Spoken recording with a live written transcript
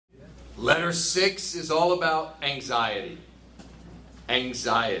Letter 6 is all about anxiety.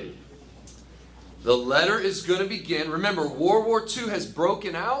 Anxiety. The letter is going to begin. Remember, World War II has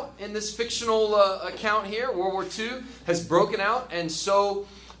broken out in this fictional account here. World War II has broken out. And so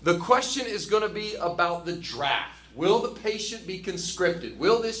the question is going to be about the draft. Will the patient be conscripted?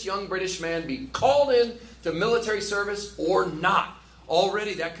 Will this young British man be called in to military service or not?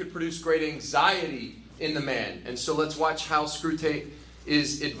 Already that could produce great anxiety in the man. And so let's watch how Screwtape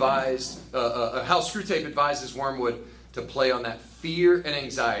is advised, how Screwtape advises Wormwood to play on that fear and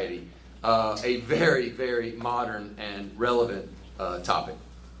anxiety. A very, very modern and relevant topic.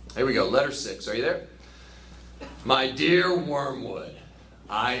 Here we go. Letter 6. Are you there? My dear Wormwood,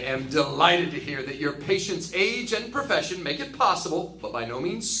 I am delighted to hear that your patient's age and profession make it possible, but by no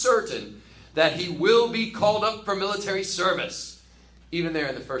means certain, that he will be called up for military service. Even there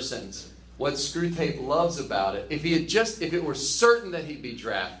in the first sentence. What Screwtape loves about it, if it were certain that he'd be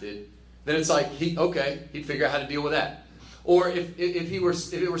drafted, then it's like, he'd figure out how to deal with that. Or if it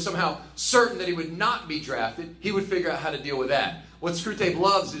were somehow certain that he would not be drafted, he would figure out how to deal with that. What Screwtape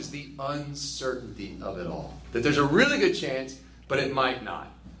loves is the uncertainty of it all. That there's a really good chance, but it might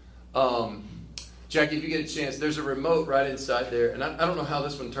not. Jackie, if you get a chance, there's a remote right inside there. And I don't know how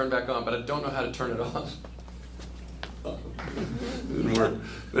this one turned back on, but I don't know how to turn it off. Didn't work.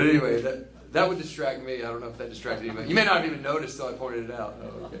 But anyway, that would distract me. I don't know if that distracted anybody. You may not have even noticed till I pointed it out.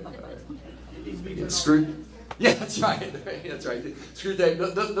 Oh, okay. All right. It's screwed. Yeah, that's right. That's right. Screwtape.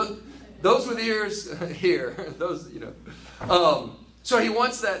 Those with ears here. Those, So he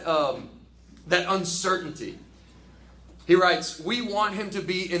wants that uncertainty. He writes, we want him to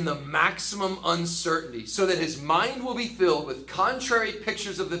be in the maximum uncertainty so that his mind will be filled with contrary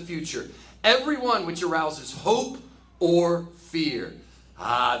pictures of the future, every one which arouses hope or fear.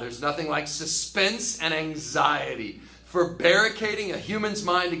 There's nothing like suspense and anxiety for barricading a human's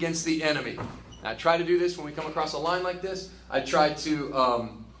mind against the enemy. I try to do this when we come across a line like this. I try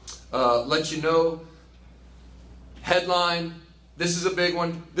to let you know, headline, this is a big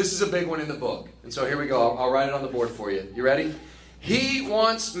one. This is a big one in the book. And so here we go. I'll write it on the board for you. You ready? He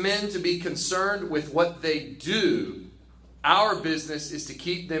wants men to be concerned with what they do. Our business is to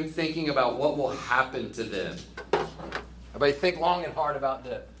keep them thinking about what will happen to them. Everybody think long and hard about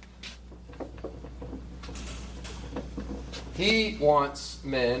that. He wants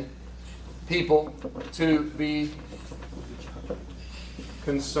people to be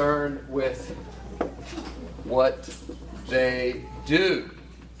concerned with what they do.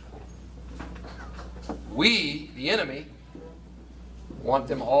 We, the enemy, want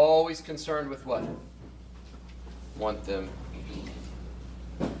them always concerned with what? Want them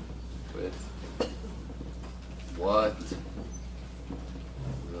with what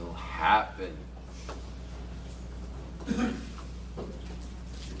will happen.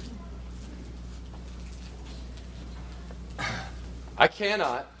 I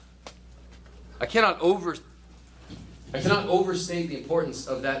cannot overstate the importance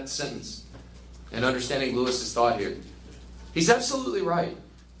of that sentence and understanding Lewis's thought here. He's absolutely right.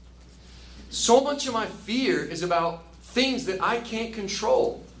 So much of my fear is about things that I can't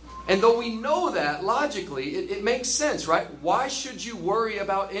control. And though we know that logically, it makes sense, right? Why should you worry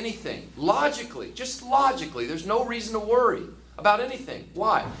about anything? Logically, just logically, there's no reason to worry about anything.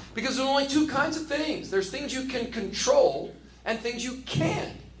 Why? Because there's only two kinds of things. There's things you can control and things you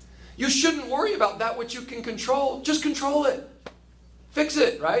can't. You shouldn't worry about that which you can control. Just control it. Fix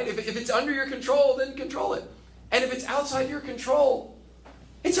it, right? If it's under your control, then control it. And if it's outside your control,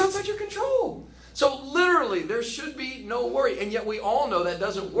 it's outside your control. So literally, there should be no worry. And yet we all know that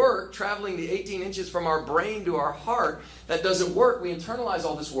doesn't work. Traveling the 18 inches from our brain to our heart, that doesn't work. We internalize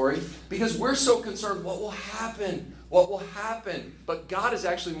all this worry because we're so concerned, what will happen? What will happen? But God is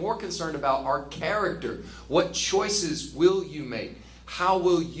actually more concerned about our character. What choices will you make? How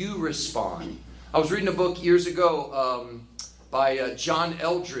will you respond? I was reading a book years ago by John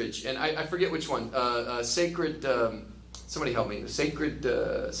Eldridge, and I forget which one. Sacred. Somebody help me. Sacred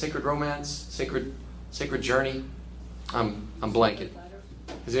Romance, Sacred Journey. I'm blanking.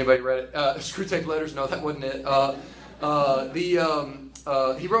 Has anybody read it? Screwtape Letters? No, that wasn't it.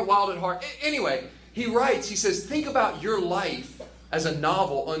 He wrote Wild at Heart. Anyway, he writes. He says, think about your life as a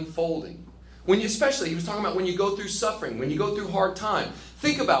novel unfolding. Especially, he was talking about when you go through suffering, when you go through hard time.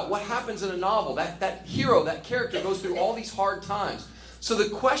 Think about what happens in a novel. That hero, that character goes through all these hard times. So the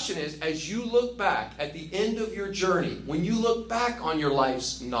question is, as you look back at the end of your journey, when you look back on your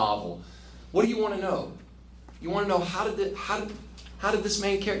life's novel, what do you want to know? You want to know how did this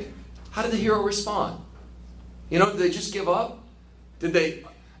main character, how did the hero respond? Did they just give up? In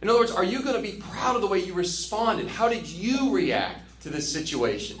other words, are you going to be proud of the way you responded? How did you react to this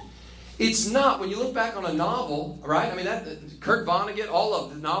situation? It's not. When you look back on a novel, right? I mean, Kurt Vonnegut, all of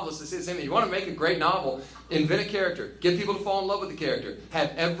the novelists, they say the same thing. You want to make a great novel, invent a character, get people to fall in love with the character,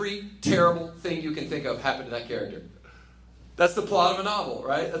 have every terrible thing you can think of happen to that character. That's the plot of a novel,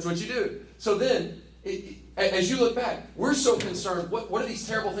 right? That's what you do. So then, as you look back, we're so concerned, what are these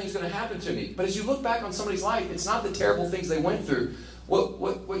terrible things going to happen to me? But as you look back on somebody's life, it's not the terrible things they went through.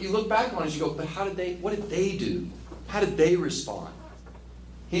 What you look back on is you go, but what did they do? How did they respond?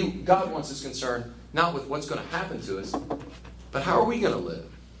 God wants us concerned not with what's going to happen to us, but how are we going to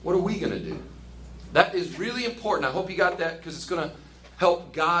live? What are we going to do? That is really important. I hope you got that, because it's going to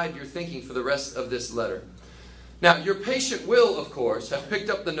help guide your thinking for the rest of this letter. Now, your patient will, of course, have picked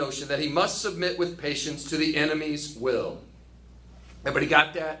up the notion that he must submit with patience to the enemy's will. Everybody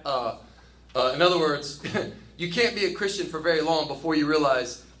got that? In other words, you can't be a Christian for very long before you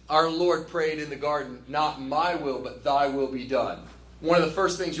realize our Lord prayed in the garden, not my will, but thy will be done. One of the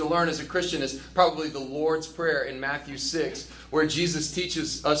first things you'll learn as a Christian is probably the Lord's Prayer in Matthew 6, where Jesus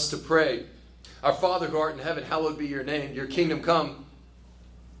teaches us to pray, Our Father who art in heaven, hallowed be your name. Your kingdom come.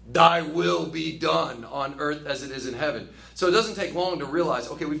 Thy will be done on earth as it is in heaven. So it doesn't take long to realize,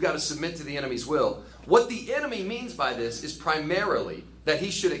 okay, we've got to submit to the enemy's will. What the enemy means by this is primarily that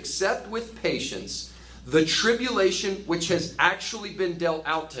he should accept with patience the tribulation which has actually been dealt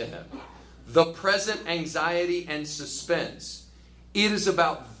out to him, the present anxiety and suspense. It is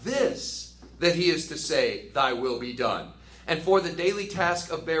about this that he is to say, thy will be done. And for the daily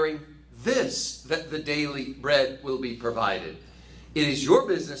task of bearing this, that the daily bread will be provided. It is your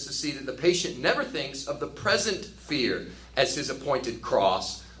business to see that the patient never thinks of the present fear as his appointed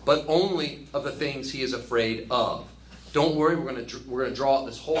cross, but only of the things he is afraid of. Don't worry, we're going to draw out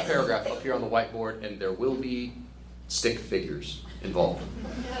this whole paragraph up here on the whiteboard, and there will be stick figures involved.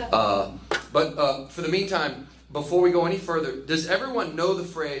 But for the meantime, before we go any further, does everyone know the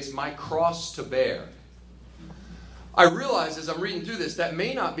phrase, my cross to bear? I realize as I'm reading through this, that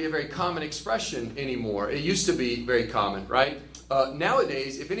may not be a very common expression anymore. It used to be very common, right?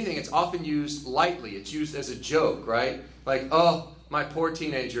 Nowadays, if anything, it's often used lightly. It's used as a joke, right? Like, oh, my poor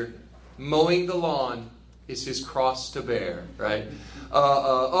teenager, mowing the lawn is his cross to bear, right?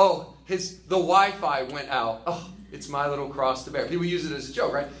 The Wi-Fi went out. Oh, it's my little cross to bear. People use it as a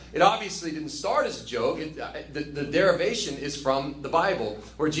joke, right? It obviously didn't start as a joke. The derivation is from the Bible,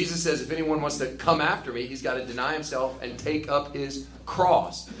 where Jesus says, if anyone wants to come after me, he's got to deny himself and take up his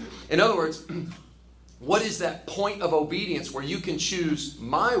cross. In other words, what is that point of obedience where you can choose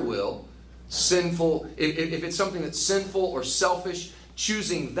my will, sinful, if it's something that's sinful or selfish,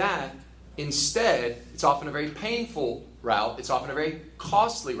 choosing that instead, it's often a very painful route, it's often a very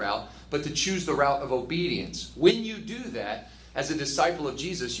costly route, but to choose the route of obedience. When you do that, as a disciple of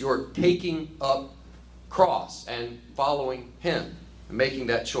Jesus, you're taking up cross and following him and making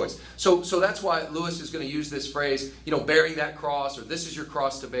that choice. So that's why Lewis is going to use this phrase, bearing that cross, or this is your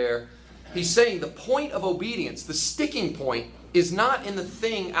cross to bear. He's saying the point of obedience, the sticking point, is not in the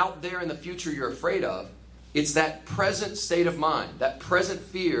thing out there in the future you're afraid of. It's that present state of mind, that present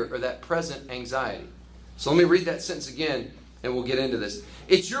fear, or that present anxiety. So let me read that sentence again, and we'll get into this.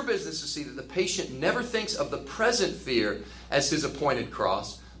 It's your business to see that the patient never thinks of the present fear as his appointed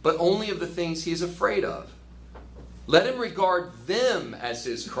cross, but only of the things he is afraid of. Let him regard them as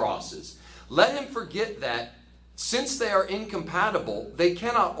his crosses. Let him forget that, since they are incompatible, they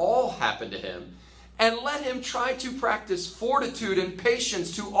cannot all happen to him. And let him try to practice fortitude and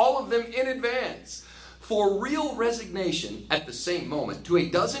patience to all of them in advance. For real resignation at the same moment to a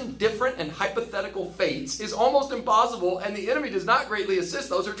dozen different and hypothetical fates is almost impossible, and the enemy does not greatly assist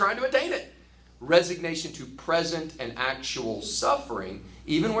those who are trying to attain it. Resignation to present and actual suffering,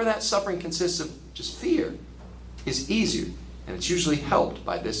 even where that suffering consists of just fear, is easier, and it's usually helped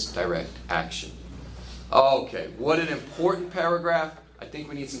by this direct action. Okay, what an important paragraph. I think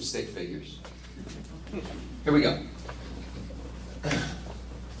we need some stick figures. Here we go.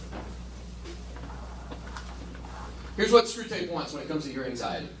 Here's what Screwtape wants when it comes to your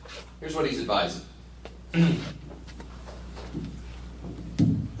anxiety. Here's what he's advising.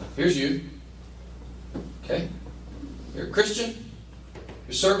 Here's you. Okay? You're a Christian.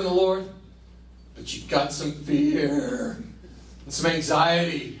 You're serving the Lord. But you've got some fear and some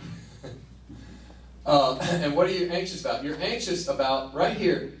anxiety. And what are you anxious about? You're anxious about, right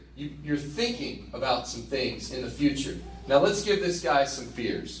here, you're thinking about some things in the future. Now let's give this guy some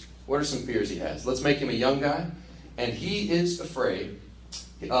fears. What are some fears he has? Let's make him a young guy. And he is afraid.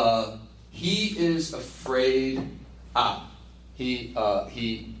 He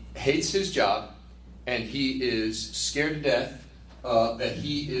hates his job, and he is scared to death that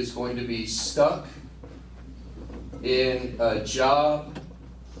he is going to be stuck in a job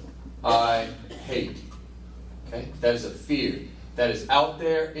I hate. Okay? That is a fear. That is out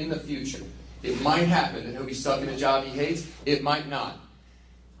there in the future. It might happen that he'll be stuck in a job he hates. It might not.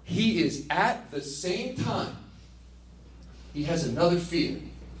 He is at the same time, he has another fear.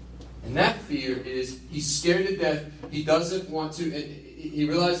 And that fear is he's scared to death. He doesn't want to. He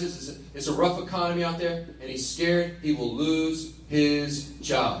realizes it's a rough economy out there. And he's scared he will lose his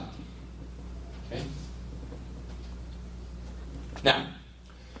job. Okay? Now,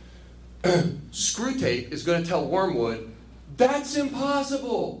 Screwtape is going to tell Wormwood, that's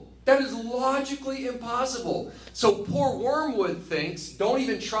impossible. That is logically impossible. So poor Wormwood thinks, don't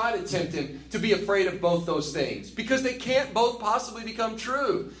even try to tempt him to be afraid of both those things. Because they can't both possibly become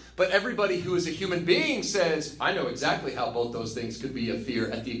true. But everybody who is a human being says, I know exactly how both those things could be a fear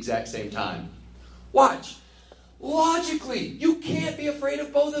at the exact same time. Watch. Logically, you can't be afraid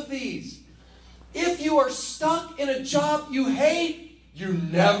of both of these. If you are stuck in a job you hate, you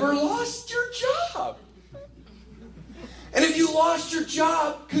never lost your job. And if you lost your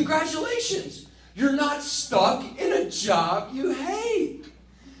job, congratulations. You're not stuck in a job you hate.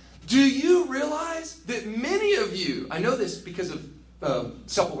 Do you realize that many of you, I know this because of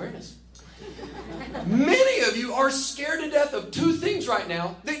self-awareness, many of you are scared to death of two things right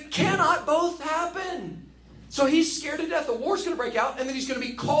now that cannot both happen. So he's scared to death a war's going to break out and then he's going to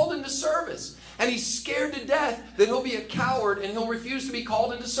be called into service. And he's scared to death that he'll be a coward and he'll refuse to be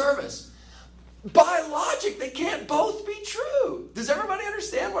called into service. By logic, they can't both be true. Does everybody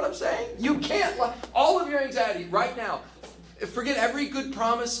understand what I'm saying? You can't. All of your anxiety right now. Forget every good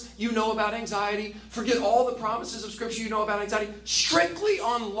promise you know about anxiety. Forget all the promises of Scripture you know about anxiety. Strictly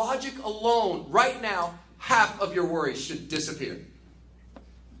on logic alone, right now, half of your worries should disappear.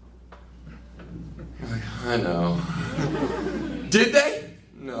 You're like, I know. Did they?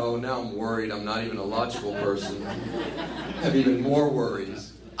 No, now I'm worried. I'm not even a logical person. I have even more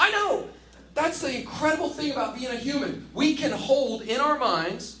worries. I know. That's the incredible thing about being a human. We can hold in our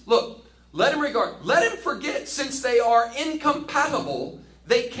minds, look, let him forget, since they are incompatible,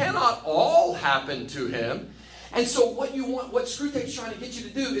 they cannot all happen to him. And so what Screwtape's trying to get you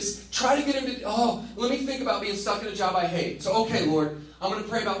to do is try to get him to, let me think about being stuck in a job I hate. So, okay, Lord, I'm going to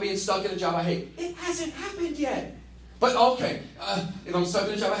pray about being stuck in a job I hate. It hasn't happened yet. But okay, if I'm stuck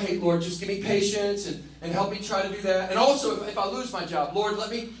in a job I hate, Lord, just give me patience and help me try to do that. And also, if I lose my job, Lord,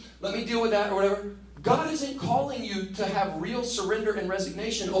 let me deal with that or whatever. God isn't calling you to have real surrender and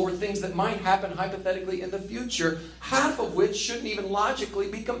resignation over things that might happen hypothetically in the future, half of which shouldn't even logically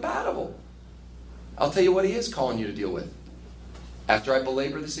be compatible. I'll tell you what he is calling you to deal with after I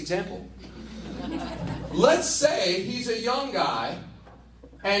belabor this example. Let's say he's a young guy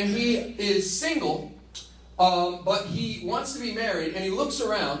and he is single, but he wants to be married, and he looks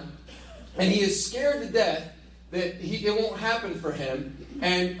around and he is scared to death that it won't happen for him,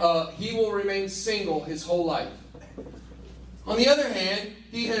 and he will remain single his whole life. On the other hand,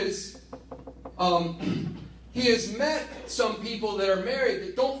 he has met some people that are married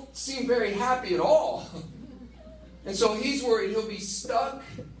that don't seem very happy at all. And so he's worried he'll be stuck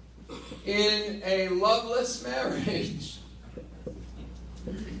in a loveless marriage.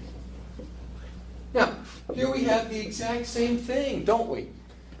 Now, here we have the exact same thing, don't we?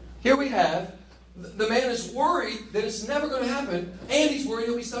 Here we have the man is worried that it's never going to happen, and he's worried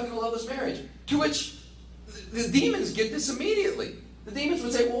he'll be stuck in a loveless marriage. To which the demons get this immediately. The demons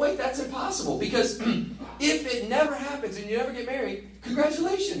would say, well, wait, that's impossible. Because if it never happens and you never get married,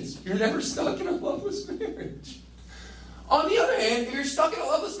 congratulations, you're never stuck in a loveless marriage. On the other hand, if you're stuck in a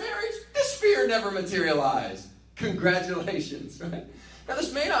loveless marriage, this fear never materialized. Congratulations, right? Now,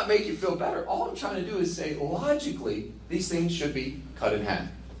 this may not make you feel better. All I'm trying to do is say, logically, these things should be cut in half.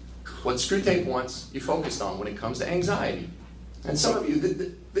 What Screwtape wants you focused on when it comes to anxiety. And some of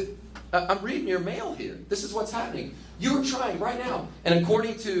you, I'm reading your mail here. This is what's happening. You're trying right now. And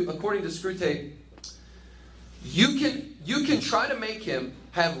according to Screwtape, you can try to make him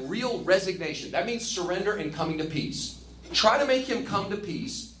have real resignation. That means surrender and coming to peace. Try to make him come to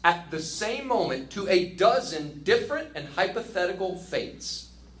peace at the same moment to a dozen different and hypothetical fates.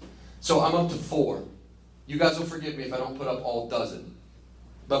 So I'm up to 4. You guys will forgive me if I don't put up all dozen.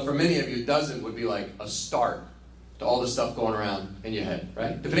 But for many of you, a dozen would be like a start to all the stuff going around in your head,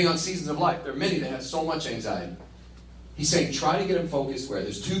 right? Depending on seasons of life. There are many that have so much anxiety. He's saying try to get him focused where?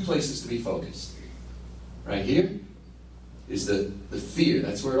 There's 2 places to be focused. Right here is the fear.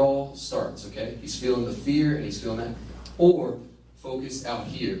 That's where it all starts, okay? He's feeling the fear and he's feeling that. Or focus out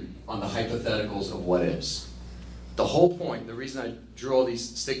here on the hypotheticals of what ifs. The whole point, the reason I drew all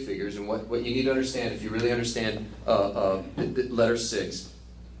these stick figures and what you need to understand if you really understand letter 6,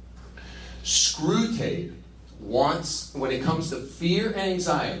 Screwtape wants, when it comes to fear and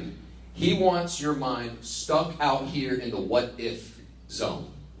anxiety, He wants your mind stuck out here in the what-if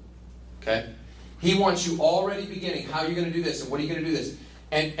zone. Okay? He wants you already beginning, how you're going to do this, and what are you going to do this.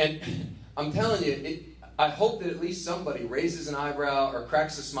 And I'm telling you, I hope that at least somebody raises an eyebrow or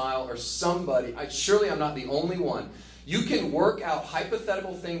cracks a smile or somebody. Surely I'm not the only one. You can work out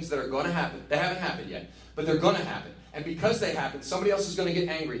hypothetical things that are going to happen. They haven't happened yet, but they're going to happen. And because they happen, somebody else is going to get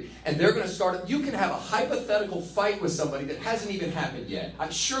angry. And they're going to start. You can have a hypothetical fight with somebody that hasn't even happened yet.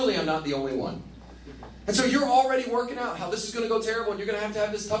 Surely I'm not the only one. And so you're already working out how this is going to go terrible and you're going to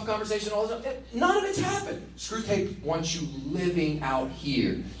have this tough conversation. All this. None of it's happened. Screwtape wants you living out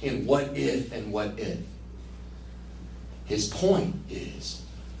here in what if and what if. His point is,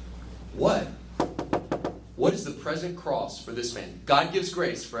 what is the present cross for this man? God gives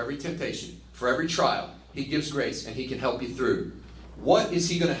grace for every temptation, for every trial. He gives grace and he can help you through. What is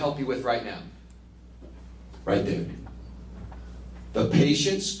he going to help you with right now? Right there. The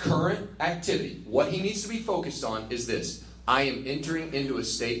patient's current activity, what he needs to be focused on is this. I am entering into a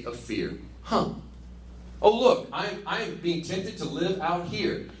state of fear. Oh look, I am being tempted to live out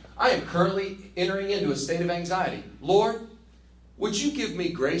here. I am currently entering into a state of anxiety. Lord, would you give me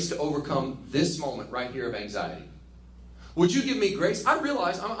grace to overcome this moment right here of anxiety? Would you give me grace? I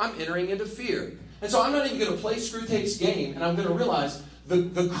realize I'm entering into fear. And so I'm not even going to play Screwtape's game, and I'm going to realize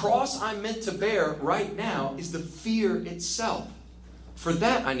the cross I'm meant to bear right now is the fear itself. For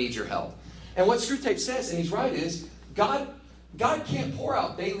that, I need your help. And what Screwtape says, and he's right, is God can't pour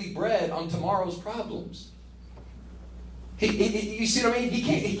out daily bread on tomorrow's problems. You see what I mean? He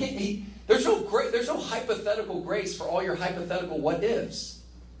can't. There's no hypothetical grace for all your hypothetical what ifs.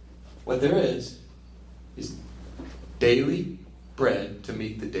 What there is daily bread to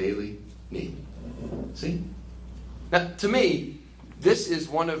meet the daily need. See? Now, to me, this is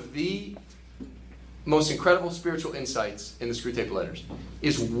one of the most incredible spiritual insights in the Screwtape letters,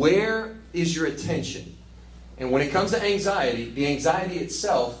 is where is your attention? And when it comes to anxiety, the anxiety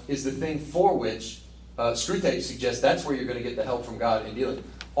itself is the thing for which Screwtape suggests that's where you're going to get the help from God in dealing.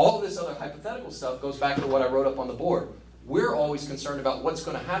 All of this other hypothetical stuff goes back to what I wrote up on the board. We're always concerned about what's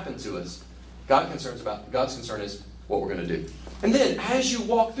going to happen to us. God's concern is what we're going to do. And then as you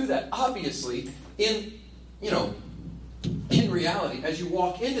walk through that, obviously, in reality, as you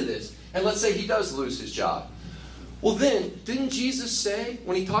walk into this, and let's say he does lose his job. Well then, didn't Jesus say,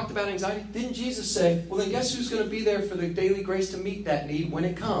 when he talked about anxiety, didn't Jesus say, well then guess who's going to be there for the daily grace to meet that need when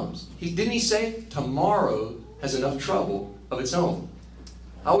it comes? Didn't he say, tomorrow has enough trouble of its own?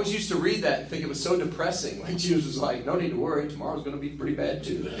 I always used to read that and think it was so depressing. Like Jesus was like, no need to worry, tomorrow's going to be pretty bad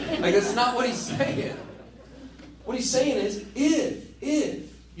too. Like that's not what he's saying. What he's saying is,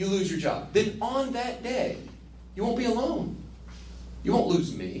 if you lose your job, then on that day, you won't be alone. You won't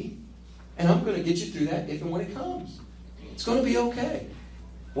lose me. And I'm going to get you through that if and when it comes. It's going to be okay.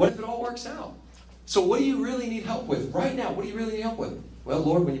 What if it all works out? So what do you really need help with right now? What do you really need help with? Well,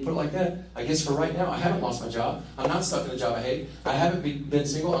 Lord, when you put it like that, I guess for right now, I haven't lost my job. I'm not stuck in a job I hate. I haven't been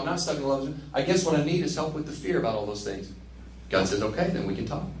single. I'm not stuck in a love. I guess what I need is help with the fear about all those things. God says, okay, then we can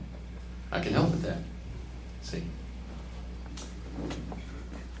talk. I can help with that. See?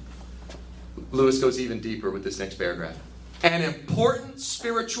 Lewis goes even deeper with this next paragraph. An important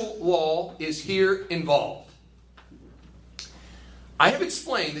spiritual law is here involved. I have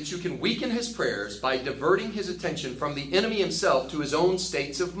explained that you can weaken his prayers by diverting his attention from the enemy himself to his own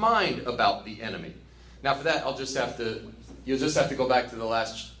states of mind about the enemy. Now for that, you'll just have to go back to the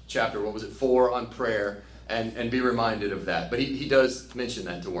last chapter, 4 on prayer, and be reminded of that. But he does mention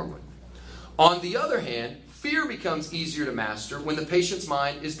that to Wormwood. On the other hand, fear becomes easier to master when the patient's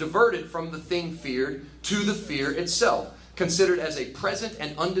mind is diverted from the thing feared to the fear itself, considered as a present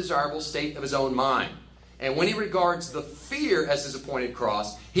and undesirable state of his own mind. And when he regards the fear as his appointed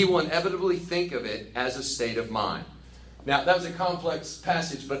cross, he will inevitably think of it as a state of mind. Now, that was a complex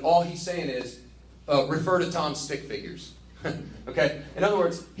passage, but all he's saying is, refer to Tom's stick figures. Okay? In other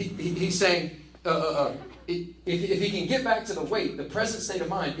words, he's saying, if he can get back to the weight, the present state of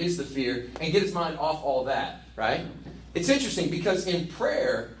mind is the fear, and get his mind off all that, right? It's interesting because in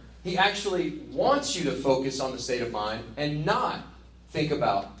prayer, he actually wants you to focus on the state of mind and not think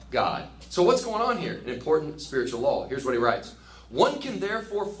about God. So what's going on here? An important spiritual law. Here's what he writes. One can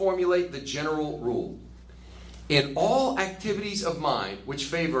therefore formulate the general rule. In all activities of mind which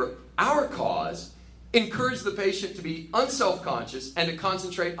favor our cause, encourage the patient to be unselfconscious and to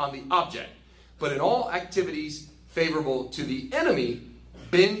concentrate on the object. But in all activities favorable to the enemy,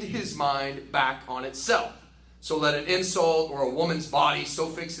 bend his mind back on itself. So let an insult or a woman's body so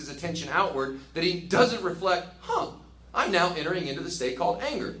fix his attention outward that he doesn't reflect, I'm now entering into the state called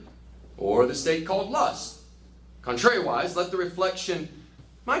anger, or the state called lust. Contrariwise, let the reflection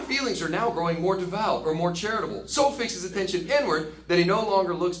My feelings are now growing more devout or more charitable. So fix his attention inward that he no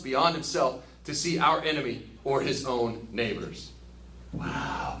longer looks beyond himself to see our enemy or his own neighbors.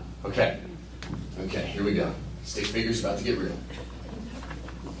 Wow. Okay, here we go. Stick figure's about to get real.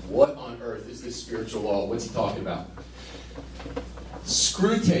 What on earth is this spiritual law? What's he talking about?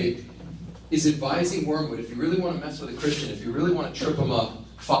 Screwtape is advising Wormwood, if you really want to mess with a Christian, if you really want to trip them up,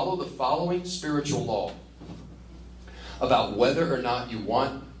 follow the following spiritual law about whether or not you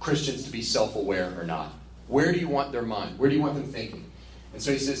want Christians to be self-aware or not. Where do you want their mind? Where do you want them thinking? And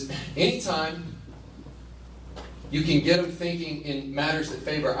so he says, anytime you can get them thinking in matters that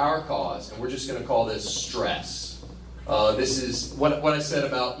favor our cause, and we're just going to call this stress. This is what I said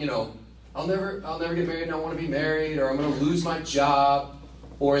about, I'll never get married and I don't want to be married, or I'm going to lose my job,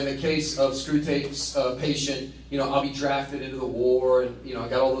 or in the case of Screwtape's patient, I'll be drafted into the war, and, I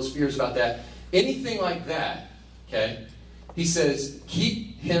got all those fears about that. Anything like that, okay? He says,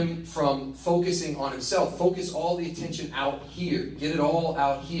 keep him from focusing on himself. Focus all the attention out here. Get it all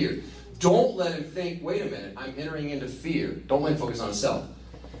out here. Don't let him think, wait a minute, I'm entering into fear. Don't let him focus on himself.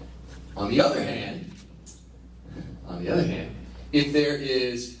 On the other hand, if there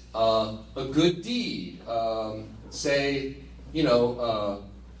is a good deed, say,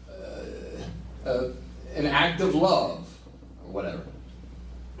 an act of love, or whatever,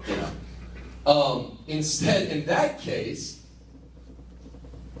 instead, in that case,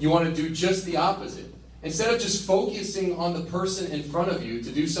 you want to do just the opposite. Instead of just focusing on the person in front of you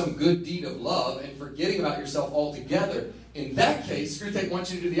to do some good deed of love and forgetting about yourself altogether, in that case, Screwtape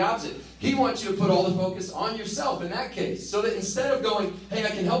wants you to do the opposite. He wants you to put all the focus on yourself in that case. So that instead of going, hey, I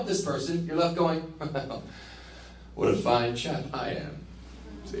can help this person, you're left going, what a fine chap I am.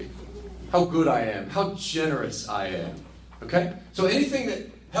 See? How good I am. How generous I am. Okay? So anything that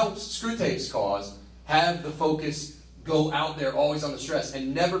helps Screwtape's cause, have the focus go out there always on the stress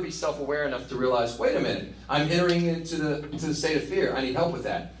and never be self-aware enough to realize, wait a minute, I'm entering into the state of fear. I need help with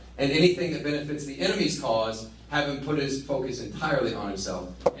that. And anything that benefits the enemy's cause, have him put his focus entirely on himself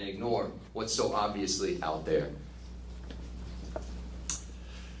and ignore what's so obviously out there.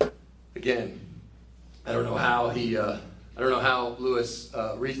 Again, I don't know how Lewis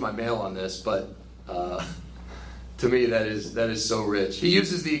reads my mail on this, but to me that is so rich. He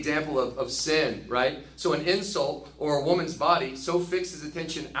uses the example of sin, right? So an insult or a woman's body so fixes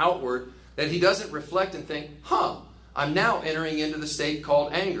attention outward that he doesn't reflect and think, I'm now entering into the state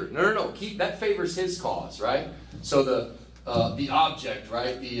called anger. No. That favors his cause, right? So the object,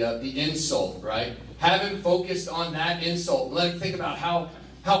 right? The insult, right? Have him focused on that insult. Let him think about how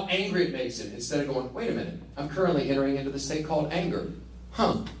angry it makes him, instead of going, wait a minute, I'm currently entering into the state called anger.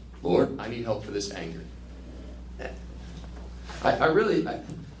 Lord, I need help for this anger.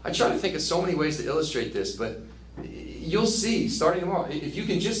 I try to think of so many ways to illustrate this, but you'll see, starting tomorrow, if you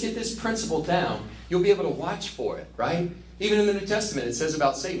can just get this principle down, you'll be able to watch for it, right? Even in the New Testament, it says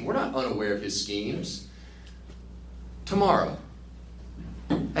about Satan, we're not unaware of his schemes. Tomorrow,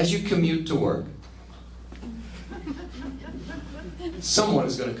 as you commute to work, someone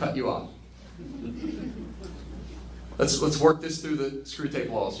is going to cut you off. Let's work this through the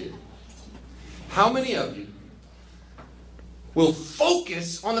Screwtape laws here. How many of you will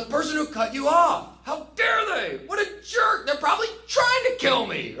focus on the person who cut you off? How dare they? What a jerk. They're probably trying to kill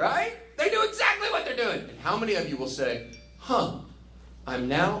me, right? They knew exactly what they're doing. And how many of you will say, I'm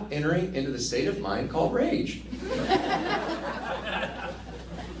now entering into the state of mind called rage?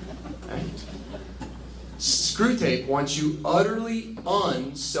 Screwtape wants you utterly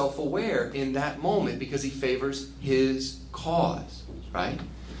unself-aware in that moment because he favors his cause, right?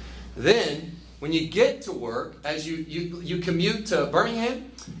 Then, when you get to work, as you commute to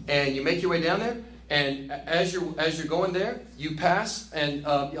Birmingham, and you make your way down there, and as you're going there, you pass and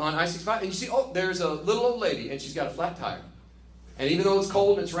on I-65, and you see, there's a little old lady, and she's got a flat tire. And even though it's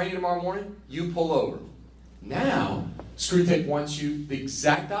cold and it's raining tomorrow morning, you pull over. Now, Screwtape wants you the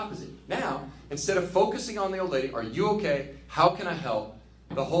exact opposite. Now, instead of focusing on the old lady, are you okay? How can I help?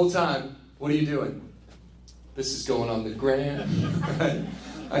 The whole time, what are you doing? This is going on the gram, right?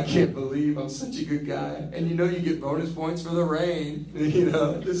 I can't believe I'm such a good guy. And you get bonus points for the rain.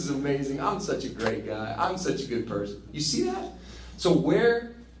 This is amazing. I'm such a great guy. I'm such a good person. You see that? So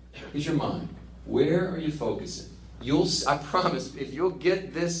where is your mind? Where are you focusing? I promise, if you'll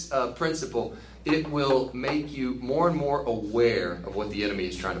get this principle, it will make you more and more aware of what the enemy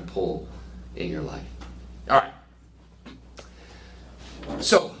is trying to pull in your life. All right.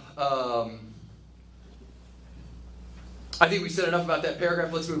 So, I think we said enough about that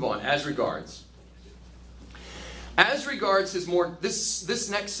paragraph. Let's move on. As regards his more, this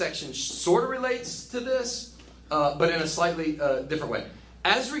next section sort of relates to this, but in a slightly different way.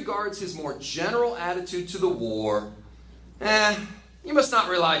 As regards his more general attitude to the war, you must not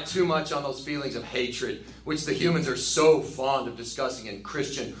rely too much on those feelings of hatred, which the humans are so fond of discussing in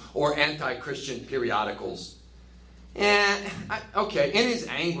Christian or anti-Christian periodicals. Okay, in his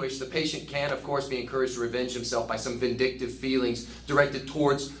anguish, the patient can, of course, be encouraged to revenge himself by some vindictive feelings directed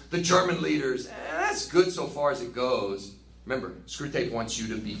towards the German leaders. That's good so far as it goes. Remember, Screwtape wants you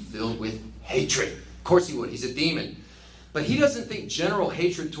to be filled with hatred. Of course he would. He's a demon. But he doesn't think general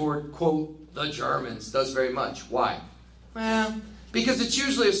hatred toward, quote, the Germans does very much. Why? Well, because it's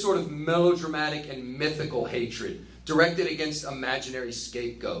usually a sort of melodramatic and mythical hatred directed against imaginary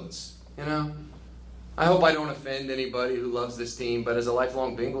scapegoats. You know? I hope I don't offend anybody who loves this team, but as a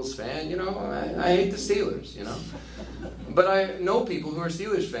lifelong Bengals fan, you know, I hate the Steelers, you know. But I know people who are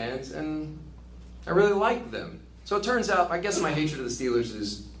Steelers fans, and I really like them. So it turns out, I guess my hatred of the Steelers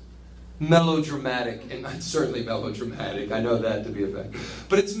is melodramatic, and it's certainly melodramatic. I know that to be a fact.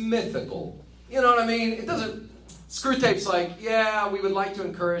 But it's mythical. You know what I mean? It doesn't... Screwtape's like, yeah, we would like to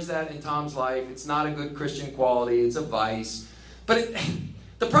encourage that in Tom's life. It's not a good Christian quality. It's a vice. But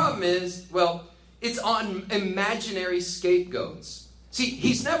the problem is, well, it's on imaginary scapegoats. See,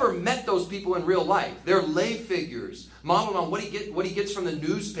 he's never met those people in real life. They're lay figures, modeled on what he gets from the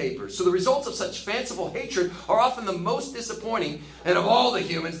newspapers. So the results of such fanciful hatred are often the most disappointing. And of all the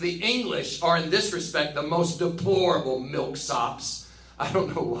humans, the English are in this respect the most deplorable milksops. I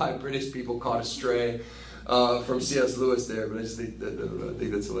don't know why British people caught astray from C.S. Lewis there, but I just think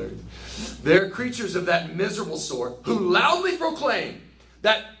that's hilarious. They're creatures of that miserable sort who loudly proclaim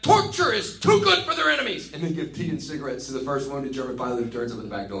that torture is too good for their enemies, and they give tea and cigarettes to the first wounded German pilot who turns up at the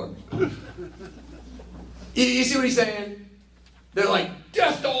back door. You see what he's saying? They're like,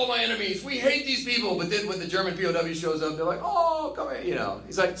 death to all my enemies. We hate these people. But then when the German POW shows up, they're like, oh, come here. You know,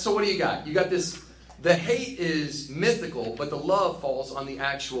 he's like, so what do you got? You got this. The hate is mythical, but the love falls on the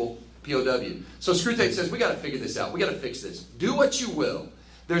actual POW. So Screwtape says, we got to figure this out. We got to fix this. Do what you will.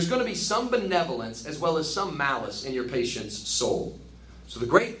 There's going to be some benevolence as well as some malice in your patient's soul. So the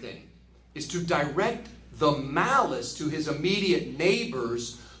great thing is to direct the malice to his immediate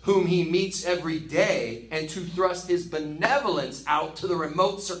neighbors whom he meets every day, and to thrust his benevolence out to the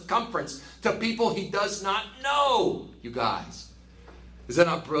remote circumference to people he does not know. You guys, is that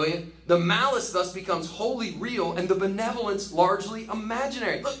not brilliant? The malice thus becomes wholly real and the benevolence largely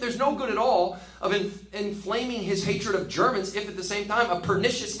imaginary. Look, there's no good at all of inflaming his hatred of Germans if at the same time a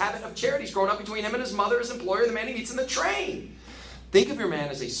pernicious habit of charity is growing up between him and his mother, his employer, the man he meets in the train. Think of your man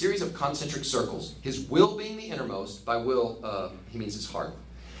as a series of concentric circles, his will being the innermost. By will, he means his heart.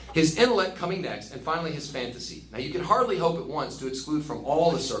 His intellect coming next, and finally his fantasy. Now you can hardly hope at once to exclude from all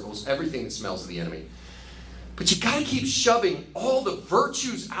the circles everything that smells of the enemy. But you got to keep shoving all the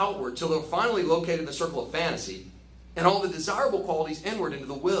virtues outward till they're finally located in the circle of fantasy, and all the desirable qualities inward into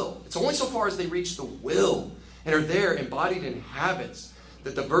the will. It's only so far as they reach the will and are there embodied in habits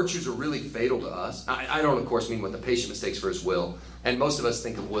that the virtues are really fatal to us. I don't, of course, mean what the patient mistakes for his will. And most of us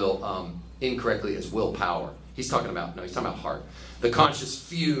think of will incorrectly as willpower. He's talking about heart. The conscious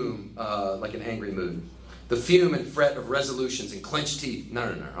fume, like an angry mood. The fume and fret of resolutions and clenched teeth. No.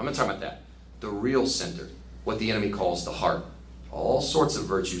 I'm not talking about that. The real center, what the enemy calls the heart. All sorts of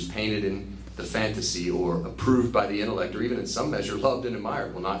virtues painted in the fantasy or approved by the intellect, or even in some measure loved and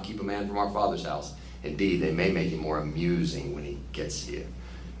admired, will not keep a man from our Father's house. Indeed, they may make him more amusing when he gets here.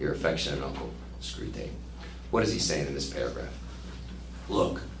 Your affectionate uncle, Screwtape. What is he saying in this paragraph?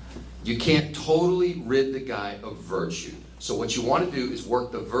 Look, you can't totally rid the guy of virtue. So what you want to do is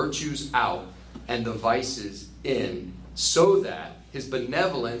work the virtues out and the vices in, so that his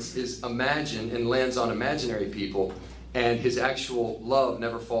benevolence is imagined and lands on imaginary people, and his actual love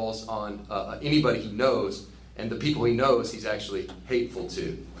never falls on anybody he knows, and the people he knows he's actually hateful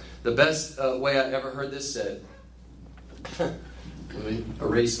to. The best way I ever heard this said, let me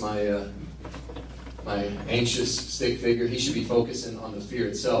erase my my anxious stick figure. He should be focusing on the fear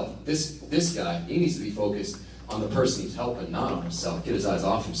itself. This guy, he needs to be focused on the person he's helping, not on himself. Get his eyes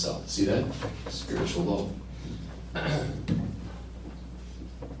off himself. See that? Spiritual law.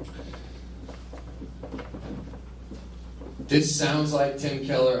 This sounds like Tim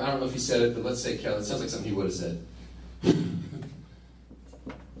Keller. I don't know if he said it, but let's say Keller. It sounds like something he would have said.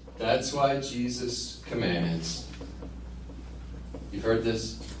 That's why Jesus commands. You've heard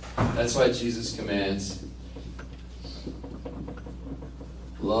this? That's why Jesus commands,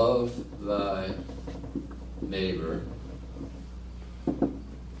 love thy neighbor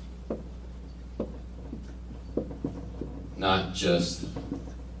not just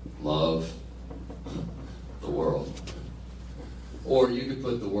love the world. Or you could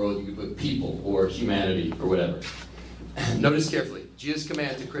put the world, you could put people or humanity or whatever. Notice carefully. Jesus'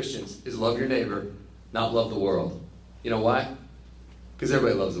 command to Christians is love your neighbor, not love the world. You know why? Because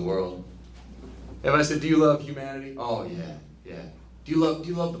everybody loves the world. If I said, do you love humanity? Oh, yeah. Do you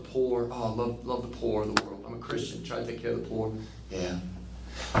love the poor? Oh, love the poor of the world. I'm a Christian. Try to take care of the poor. Yeah.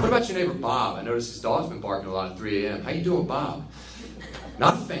 What about your neighbor Bob? I noticed his dog's been barking a lot at 3 a.m. How you doing, Bob?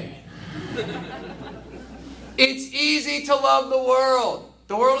 Not a fan. It's easy to love the world.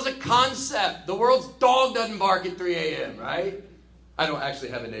 The world is a concept. The world's dog doesn't bark at 3 a.m., right? I don't actually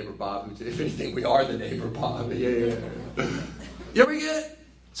have a neighbor Bob. If anything, we are the neighbor Bob. Yeah. You ever get it?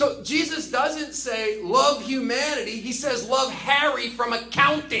 So Jesus doesn't say love humanity. He says love Harry from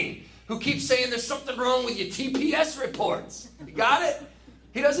accounting, who keeps saying there's something wrong with your TPS reports. You got it?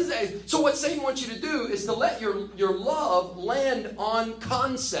 He doesn't say. So what Satan wants you to do is to let your love land on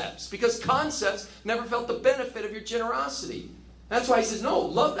concepts, because concepts never felt the benefit of your generosity. That's why he says, no,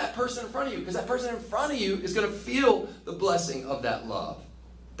 love that person in front of you, because that person in front of you is going to feel the blessing of that love.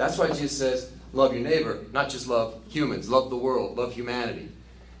 That's why Jesus says, love your neighbor, not just love humans, love the world, love humanity.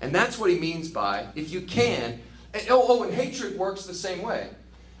 And that's what he means by, if you can, and hatred works the same way.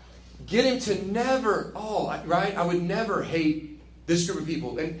 Get him to never, right? I would never hate this group of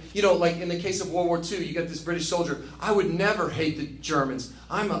people. And, like in the case of World War II, you got this British soldier. I would never hate the Germans.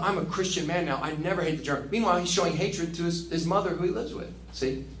 I'm a Christian man now. I'd never hate the Germans. Meanwhile, he's showing hatred to his mother who he lives with.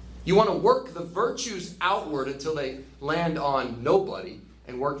 See? You want to work the virtues outward until they land on nobody,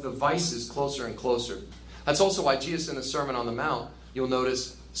 and work the vices closer and closer. That's also why Jesus in the Sermon on the Mount, you'll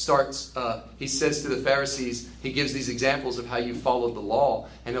notice, he says to the Pharisees, he gives these examples of how you followed the law,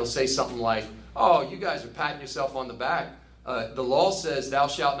 and he'll say something like, oh, you guys are patting yourself on the back. The law says thou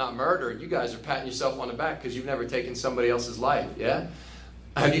shalt not murder, and you guys are patting yourself on the back because you've never taken somebody else's life. Yeah?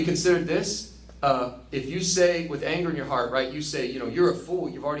 Have you considered this? If you say with anger in your heart, right, you say, you're a fool,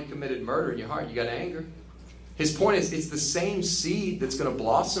 you've already committed murder in your heart, you got anger. His point is, it's the same seed that's going to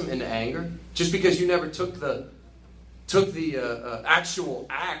blossom into anger. Just because you never took the actual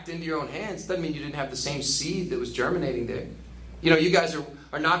act into your own hands doesn't mean you didn't have the same seed that was germinating there. You guys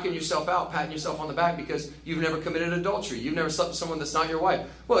are knocking yourself out, patting yourself on the back because you've never committed adultery. You've never slept with someone that's not your wife.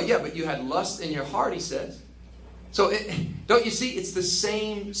 Well, yeah, but you had lust in your heart, he says. So don't you see? It's the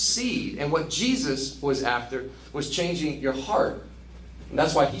same seed. And what Jesus was after was changing your heart. And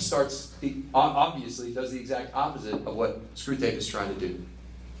that's why he obviously does the exact opposite of what Screwtape is trying to do.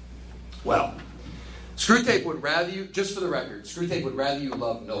 Well, Screwtape would rather you, just for the record, Screwtape would rather you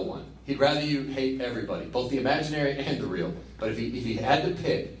love no one. He'd rather you hate everybody, both the imaginary and the real. But if he had to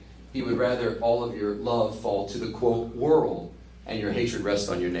pick, he would rather all of your love fall to the, quote, world, and your hatred rest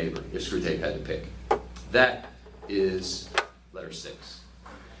on your neighbor, if Screwtape had to pick. That is letter 6.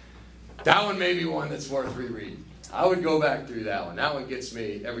 That one may be one that's worth rereading. I would go back through that one. That one gets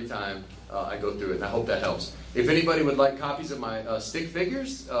me every time I go through it, and I hope that helps. If anybody would like copies of my stick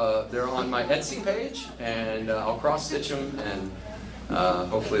figures, they're on my Etsy page, and I'll cross-stitch them, and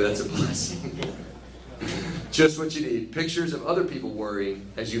hopefully that's a blessing. Just what you need. Pictures of other people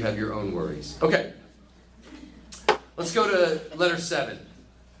worrying as you have your own worries. Okay. Let's go to letter 7.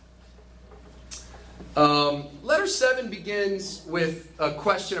 Letter 7 begins with a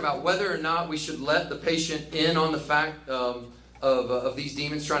question about whether or not we should let the patient in on the fact of these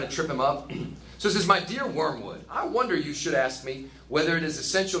demons trying to trip him up. So it says, my dear Wormwood, I wonder you should ask me whether it is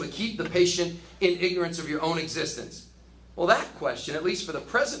essential to keep the patient in ignorance of your own existence. Well, that question, at least for the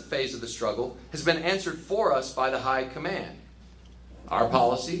present phase of the struggle, has been answered for us by the High Command. Our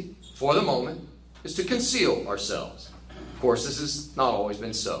policy, for the moment, is to conceal ourselves. Of course, this has not always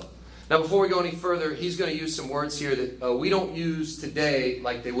been so. Now, before we go any further, he's going to use some words here that we don't use today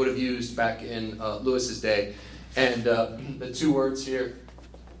like they would have used back in Lewis's day. And the 2 words here,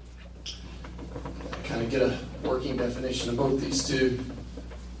 kind of get a working definition of both these 2.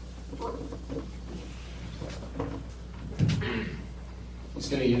 He's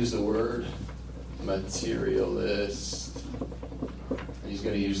going to use the word materialist, and he's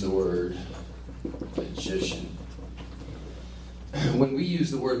going to use the word magician. When we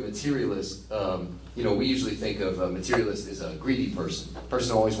use the word materialist, we usually think of a materialist as a greedy person. A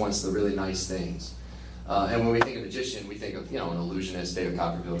person who always wants the really nice things. And when we think of magician, we think of, an illusionist, David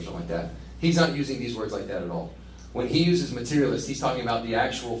Copperfield, or something like that. He's not using these words like that at all. When he uses materialist, he's talking about the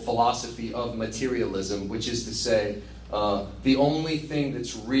actual philosophy of materialism, which is to say, the only thing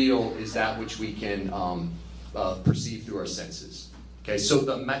that's real is that which we can perceive through our senses. Okay, so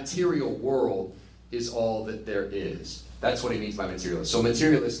the material world is all that there is. That's what he means by materialist. So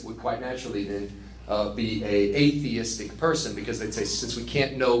materialist would quite naturally then be a atheistic person, because they'd say, since we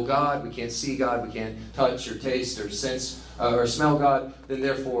can't know God, we can't see God, we can't touch or taste or sense or smell God, then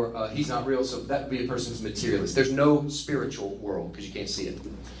therefore he's not real. So that would be a person who's materialist. There's no spiritual world because you can't see it.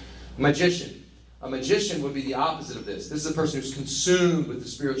 Magician. A magician would be the opposite of this. This is a person who's consumed with the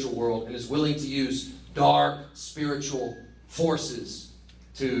spiritual world and is willing to use dark spiritual forces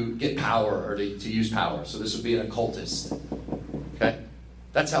to get power or to use power. So this would be an occultist. Okay?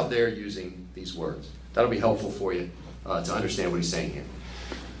 That's how they're using these words. That'll be helpful for you to understand what he's saying here.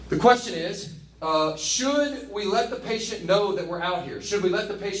 The question is, should we let the patient know that we're out here? Should we let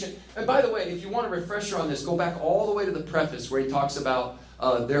the patient... And by the way, if you want a refresher on this, go back all the way to the preface where he talks about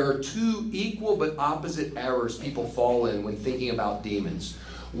there are two equal but opposite errors people fall in when thinking about demons.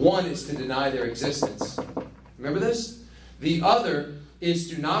 One is to deny their existence. Remember this? The other is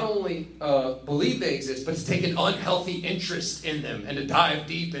to not only believe they exist, but to take an unhealthy interest in them and to dive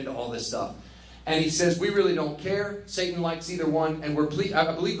deep into all this stuff. And he says, we really don't care. Satan likes either one, and we're pleased.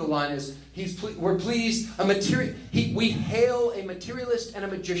 I believe the line is, we're pleased. We hail a materialist and a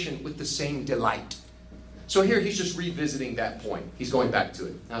magician with the same delight. So here he's just revisiting that point. He's going back to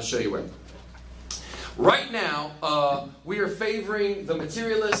it. I'll show you where. Right now, we are favoring the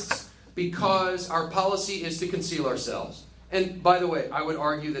materialists because our policy is to conceal ourselves. And by the way, I would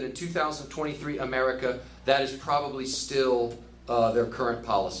argue that in 2023 America, that is probably still their current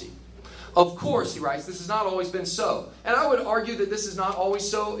policy. Of course, he writes, this has not always been so. And I would argue that this is not always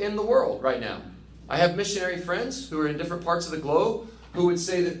so in the world right now. I have missionary friends who are in different parts of the globe who would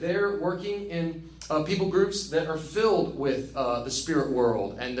say that they're working in people groups that are filled with the spirit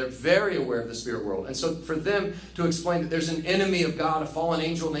world, and they're very aware of the spirit world. And so for them to explain that there's an enemy of God, a fallen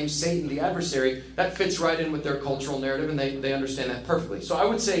angel named Satan, the adversary, that fits right in with their cultural narrative, and they understand that perfectly. So I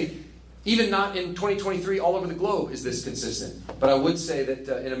would say, even not in 2023 all over the globe is this consistent. But I would say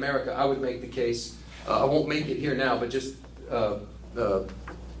that in America, I would make the case, I won't make it here now, but just,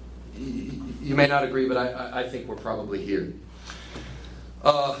 you may not agree, but I think we're probably here.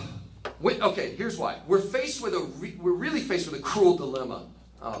 Okay, here's why. We're really faced with a cruel dilemma.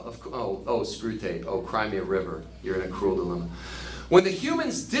 Screwtape. Oh, cry me a river. You're in a cruel dilemma. When the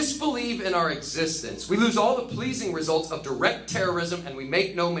humans disbelieve in our existence, we lose all the pleasing results of direct terrorism, and we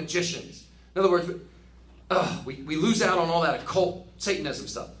make no magicians. In other words, we lose out on all that occult Satanism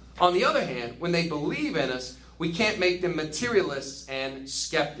stuff. On the other hand, when they believe in us, we can't make them materialists and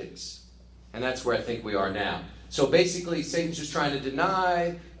skeptics. And that's where I think we are now. So basically, Satan's just trying to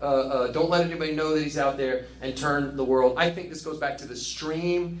deny, don't let anybody know that he's out there, and turn the world. I think this goes back to the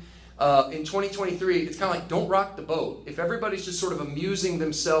stream. In 2023, it's kind of like, don't rock the boat. If everybody's just sort of amusing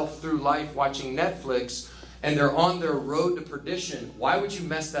themselves through life watching Netflix, and they're on their road to perdition, why would you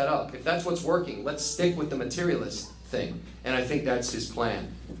mess that up? If that's what's working, let's stick with the materialist thing. And I think that's his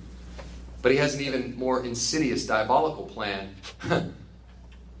plan. But he has an even more insidious, diabolical plan.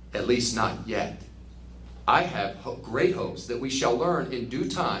 At least not yet. I have great hopes that we shall learn in due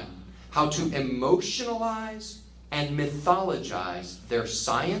time how to emotionalize and mythologize their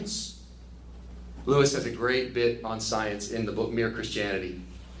science. Lewis has a great bit on science in the book Mere Christianity.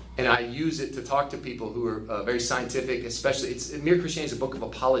 And I use it to talk to people who are very scientific, especially, Mere Christianity is a book of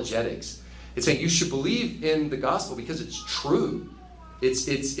apologetics. It's saying you should believe in the gospel because it's true. It's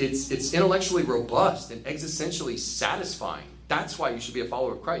intellectually robust and existentially satisfying. That's why you should be a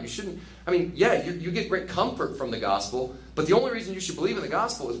follower of Christ. You shouldn't, you get great comfort from the gospel, but the only reason you should believe in the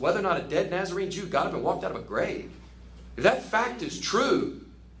gospel is whether or not a dead Nazarene Jew got up and walked out of a grave. If that fact is true,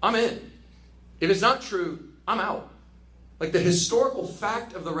 I'm in. If it's not true, I'm out. Like, the historical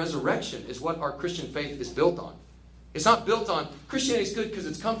fact of the resurrection is what our Christian faith is built on. It's not built on, Christianity is good because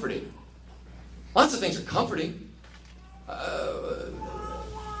it's comforting. Lots of things are comforting.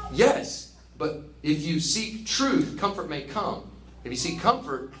 Yes, but if you seek truth, comfort may come. If you seek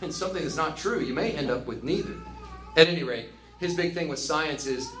comfort in something that's not true, you may end up with neither. At any rate, his big thing with science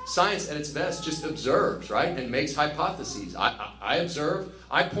is, science at its best just observes, right? And makes hypotheses. I observed,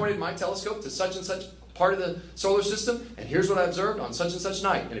 I pointed my telescope to such and such part of the solar system, and here's what I observed on such and such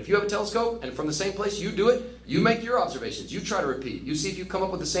night. And if you have a telescope, and from the same place you do it, you make your observations. You try to repeat. You see if you come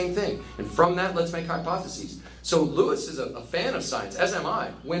up with the same thing. And from that, let's make hypotheses. So Lewis is a fan of science, as am I,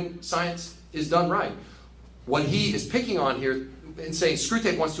 when science is done right. What he is picking on here and saying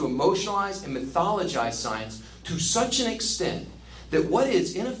Screwtape wants to emotionalize and mythologize science to such an extent that what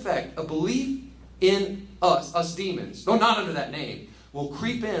is, in effect, a belief in us demons, though not under that name, will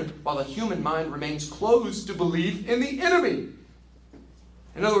creep in while the human mind remains closed to belief in the enemy.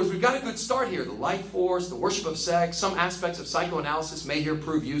 In other words, we've got a good start here. The life force, the worship of sex, some aspects of psychoanalysis may here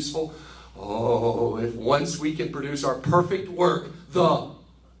prove useful. Oh, if once we can produce our perfect work, the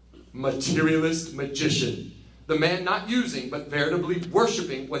materialist magician. The man not using, but veritably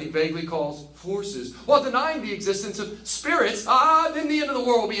worshiping what he vaguely calls forces, while denying the existence of spirits. Then the end of the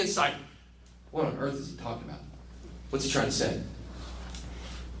world will be in sight. What on earth is he talking about? What's he trying to say?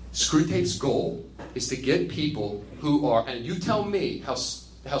 Screwtape's goal is to get people who are, and you tell me how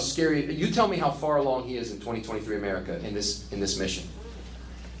scary, you tell me how far along he is in 2023 America in this mission.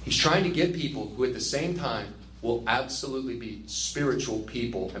 He's trying to get people who at the same time will absolutely be spiritual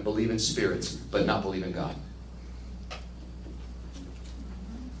people and believe in spirits, but not believe in God.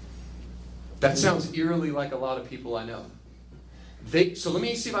 That sounds eerily like a lot of people I know. So let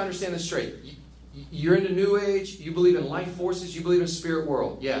me see if I understand this straight. You're into New Age, you believe in life forces, you believe in a spirit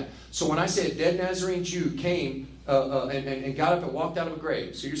world. Yeah. So when I say a dead Nazarene Jew came and got up and walked out of a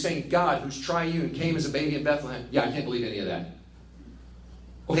grave, so you're saying God, who's triune, came as a baby in Bethlehem. Yeah, I can't believe any of that.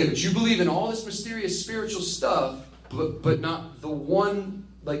 Okay, but you believe in all this mysterious spiritual stuff, but not the one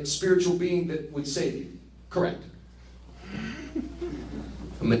spiritual being that would save you. Correct.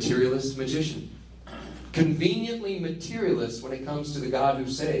 A materialist magician. Conveniently materialist when it comes to the God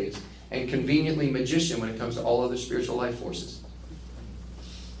who saves, and conveniently magician when it comes to all other spiritual life forces.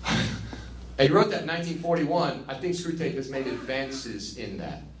 He wrote that in 1941. I think Screwtape has made advances in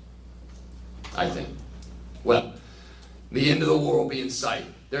that. I think. Well, the end of the war will be in sight.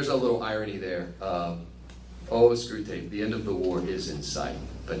 There's a little irony there. Screwtape, the end of the war is in sight,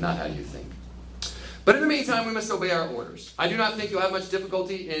 but not how you think. But in the meantime, we must obey our orders. I do not think you'll have much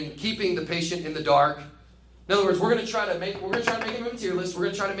difficulty in keeping the patient in the dark. In other words, we're going to try to make him a materialist. We're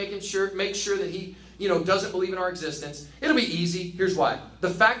going to try to make sure that he, doesn't believe in our existence. It'll be easy. Here's why.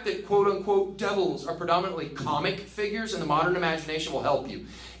 The fact that quote-unquote devils are predominantly comic figures in the modern imagination will help you.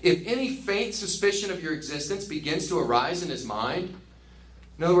 If any faint suspicion of your existence begins to arise in his mind,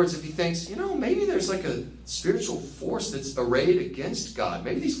 in other words, if he thinks, maybe there's like a spiritual force that's arrayed against God.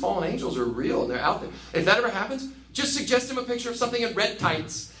 Maybe these fallen angels are real and they're out there. If that ever happens, just suggest him a picture of something in red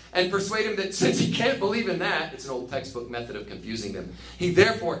tights and persuade him that since he can't believe in that, it's an old textbook method of confusing them, he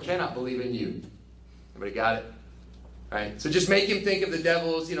therefore cannot believe in you. Everybody got it? All right. So just make him think of the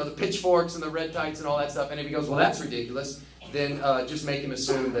devils, the pitchforks and the red tights and all that stuff. And if he goes, well, that's ridiculous, then just make him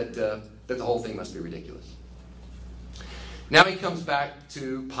assume that the whole thing must be ridiculous. Now he comes back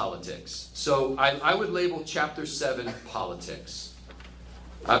to politics. So I would label chapter 7 politics.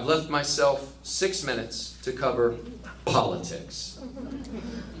 I've left myself 6 minutes to cover politics.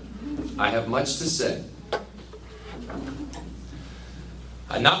 I have much to say.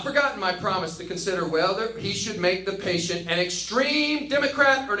 I've not forgotten my promise to consider whether he should make the patient an extreme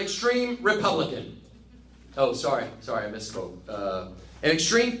Democrat or an extreme Republican. Oh, sorry, I misspoke. An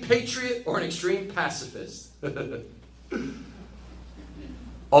extreme patriot or an extreme pacifist.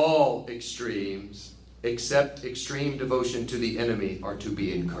 All extremes, except extreme devotion to the enemy, are to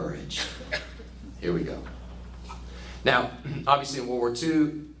be encouraged. Here we go. Now, obviously in World War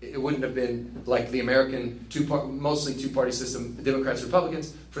II, it wouldn't have been like the American mostly two-party system, Democrats,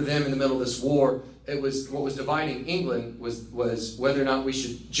 Republicans. For them in the middle of this war, it was what was dividing England was whether or not we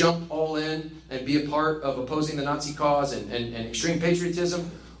should jump all in and be a part of opposing the Nazi cause and extreme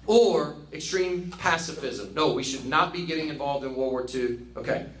patriotism, or extreme pacifism. No, we should not be getting involved in World War II.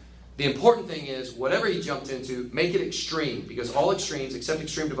 Okay. The important thing is, whatever he jumped into, make it extreme, because all extremes, except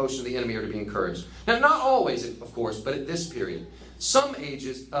extreme devotion to the enemy, are to be encouraged. Now, not always, of course, but at this period. Some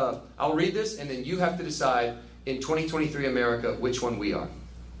ages, I'll read this, and then you have to decide in 2023 America which one we are.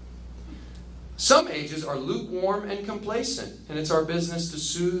 Some ages are lukewarm and complacent, and it's our business to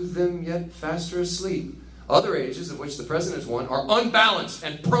soothe them yet faster asleep. Other ages, of which the present is one, are unbalanced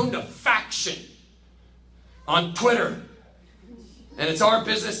and prone to faction on Twitter. And it's our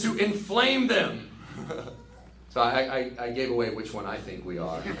business to inflame them. So I gave away which one I think we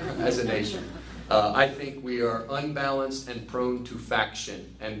are as a nation. I think we are unbalanced and prone to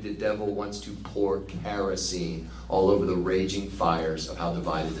faction. And the devil wants to pour kerosene all over the raging fires of how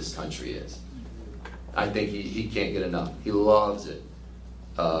divided this country is. I think he can't get enough. He loves it.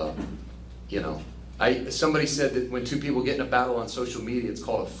 Somebody said that when two people get in a battle on social media, it's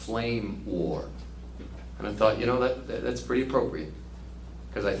called a flame war. And I thought, that's pretty appropriate,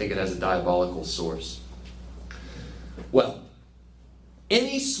 because I think it has a diabolical source. Well,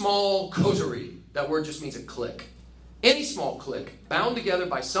 any small coterie, that word just means a clique. Any small clique, bound together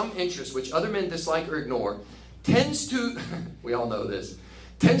by some interest which other men dislike or ignore, tends to, we all know this,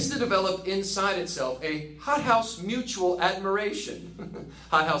 tends to develop inside itself a hothouse mutual admiration.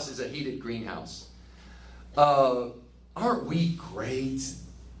 Hothouse is a heated greenhouse. Aren't we great?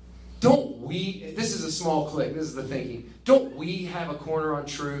 Don't we, this is a small clique, this is the thinking, don't we have a corner on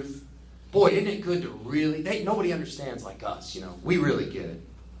truth? Boy, isn't it good to really, nobody understands like us, we really get it.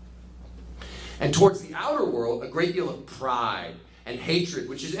 And towards the outer world, a great deal of pride and hatred,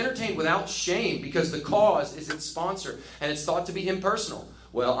 which is entertained without shame because the cause is its sponsor and it's thought to be impersonal.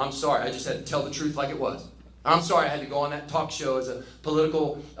 Well, I'm sorry, I just had to tell the truth like it was. I'm sorry I had to go on that talk show as a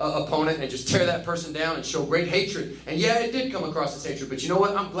political opponent and just tear that person down and show great hatred. And yeah, it did come across as hatred, but you know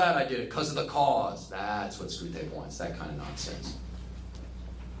what? I'm glad I did it because of the cause. That's what Screwtape wants, that kind of nonsense.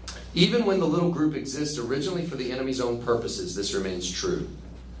 Even when the little group exists originally for the enemy's own purposes, this remains true.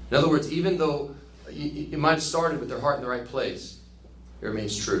 In other words, even though it might have started with their heart in the right place, it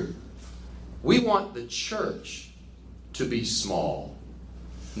remains true. We want the church to be small.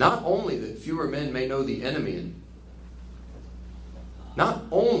 Not only that fewer men may know the enemy, and not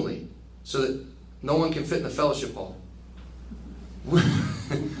only so that no one can fit in the fellowship hall.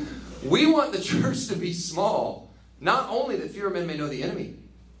 We want the church to be small. Not only that fewer men may know the enemy,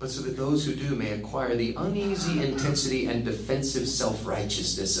 but so that those who do may acquire the uneasy intensity and defensive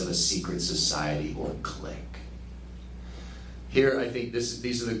self-righteousness of a secret society or clique. Here, I think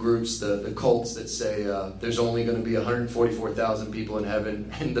these are the groups, the cults that say there's only going to be 144,000 people in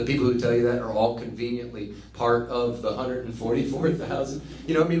heaven, and the people who tell you that are all conveniently part of the 144,000.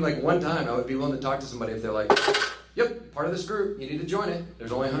 You know what I mean? Like one time, I would be willing to talk to somebody if they're like, yep, part of this group, you need to join it.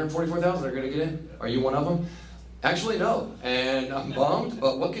 There's only 144,000 that are going to get in. Are you one of them? Actually, no. And I'm bummed,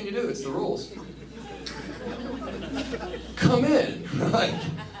 but what can you do? It's the rules. Come in. Like,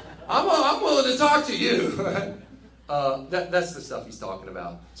 I'm willing to talk to you. That's the stuff he's talking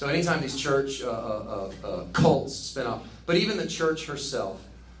about. So anytime these church cults spin off, but even the church herself,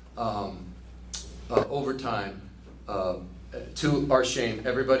 over time, to our shame,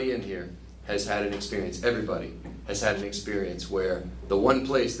 everybody in here has had an experience. Everybody has had an experience where the one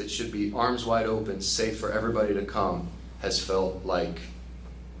place that should be arms wide open, safe for everybody to come, has felt like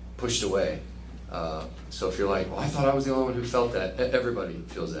pushed away. So if you're like, well, I thought I was the only one who felt that. Everybody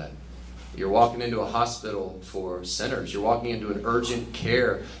feels that. You're walking into a hospital for sinners. You're walking into an urgent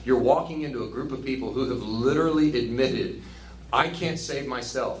care. You're walking into a group of people who have literally admitted, I can't save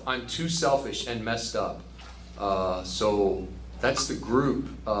myself. I'm too selfish and messed up. So that's the group.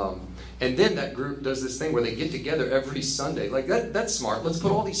 And then that group does this thing where they get together every Sunday. Like, that's smart. Let's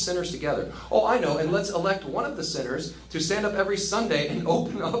put all these sinners together. Oh, I know. And let's elect one of the sinners to stand up every Sunday and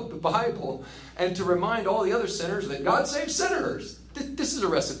open up the Bible and to remind all the other sinners that God saves sinners. This is a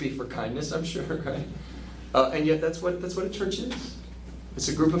recipe for kindness, I'm sure, right? And yet that's what a church is. It's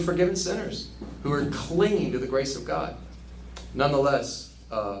a group of forgiven sinners who are clinging to the grace of God. Nonetheless,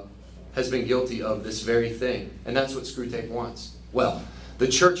 has been guilty of this very thing. And that's what Screwtape wants. Well, the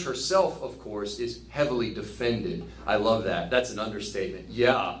church herself, of course, is heavily defended. I love that. That's an understatement.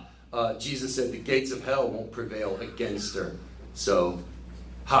 Yeah, Jesus said the gates of hell won't prevail against her. So,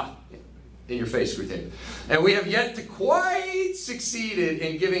 in your face, Screwtape. And we have yet to quite succeeded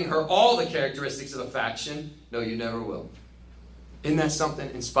in giving her all the characteristics of a faction. No, you never will. Isn't that something?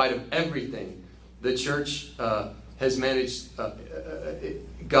 In spite of everything, the church has managed,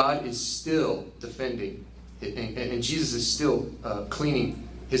 God is still defending, and Jesus is still cleaning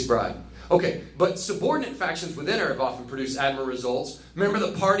his bride. Okay, but subordinate factions within her have often produced admirable results. Remember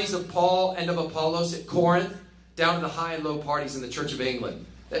the parties of Paul and of Apollos at Corinth, down to the high and low parties in the Church of England.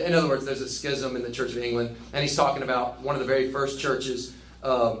 In other words, there's a schism in the Church of England, and he's talking about one of the very first churches.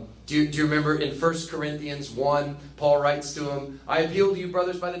 Do you remember in 1 Corinthians 1, Paul writes to him, I appeal to you,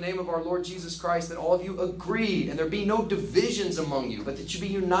 brothers, by the name of our Lord Jesus Christ, that all of you agree, and there be no divisions among you, but that you be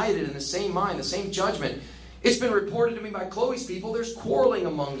united in the same mind, the same judgment. It's been reported to me by Chloe's people, there's quarreling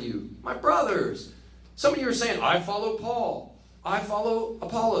among you. My brothers, some of you are saying, I follow Paul, I follow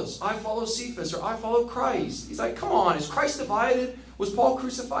Apollos, I follow Cephas, or I follow Christ. He's like, come on, is Christ divided? Was Paul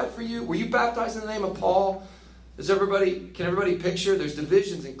crucified for you? Were you baptized in the name of Paul? Can everybody picture? There's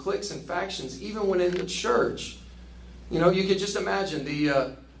divisions and cliques and factions, even when in the church. You know, you can just imagine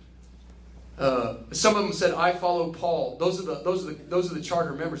some of them said, "I follow Paul." Those are the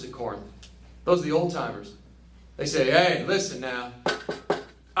charter members at Corinth. Those are the old timers. They say, "Hey, listen now.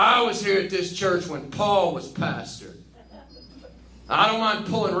 I was here at this church when Paul was pastor. I don't mind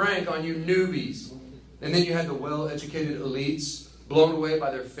pulling rank on you newbies." And then you had the well-educated elites, blown away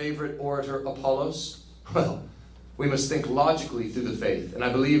by their favorite orator, Apollos. Well, we must think logically through the faith. And I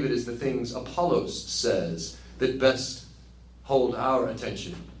believe it is the things Apollos says that best hold our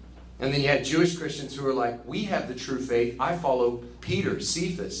attention. And then you had Jewish Christians who were like, we have the true faith. I follow Peter,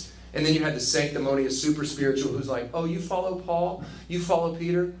 Cephas. And then you had the sanctimonious super spiritual who's like, oh, you follow Paul? You follow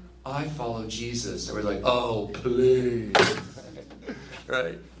Peter? I follow Jesus. And we're like, oh, please.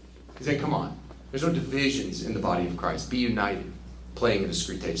 Right? He said, come on. There's no divisions in the body of Christ. Be united. Playing into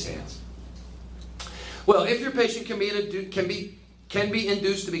Screwtape's hands. Well, if your patient can be can be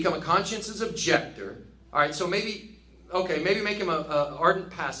induced to become a conscientious objector. All right, so maybe make him an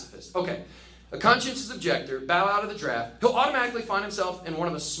ardent pacifist. Okay, a conscientious objector, bow out of the draft. He'll automatically find himself in one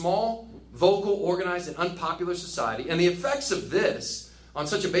of a small, vocal, organized, and unpopular society. And the effects of this on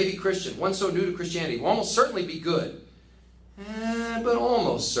such a baby Christian, one so new to Christianity, will almost certainly be good. But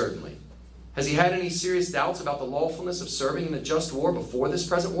almost certainly. Has he had any serious doubts about the lawfulness of serving in the just war before this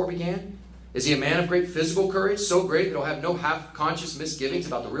present war began? Is he a man of great physical courage, so great that he'll have no half-conscious misgivings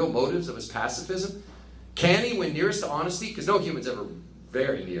about the real motives of his pacifism? Can he, when nearest to honesty, because no human's ever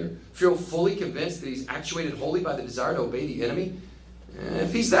very near, feel fully convinced that he's actuated wholly by the desire to obey the enemy?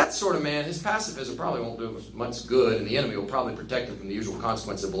 If he's that sort of man, his pacifism probably won't do him much good, and the enemy will probably protect him from the usual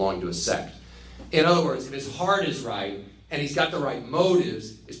consequences of belonging to a sect. In other words, if his heart is right, and he's got the right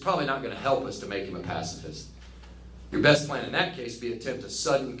motives, it's probably not going to help us to make him a pacifist. Your best plan in that case would be to attempt a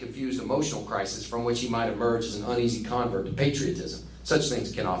sudden, confused emotional crisis from which he might emerge as an uneasy convert to patriotism. Such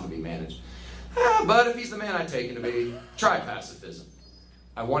things can often be managed. But if he's the man I take him to be, try pacifism.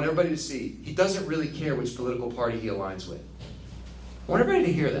 I want everybody to see he doesn't really care which political party he aligns with. I want everybody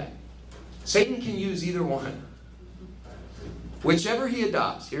to hear that. Satan can use either one. Whichever he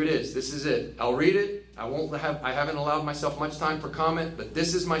adopts, here it is. This is it. I'll read it. I haven't allowed myself much time for comment, but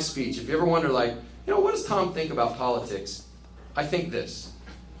this is my speech. If you ever wonder, what does Tom think about politics? I think this.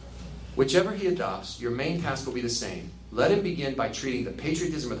 Whichever he adopts, your main task will be the same. Let him begin by treating the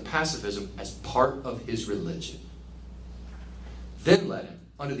patriotism or the pacifism as part of his religion. Then let him,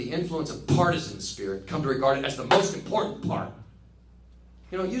 under the influence of partisan spirit, come to regard it as the most important part.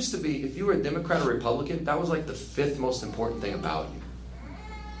 It used to be, if you were a Democrat or Republican, that was like the fifth most important thing about you.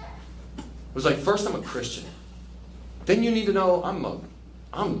 It was like, first, I'm a Christian. Then you need to know I'm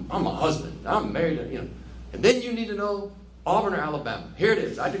a husband. I'm married, And then you need to know Auburn or Alabama. Here it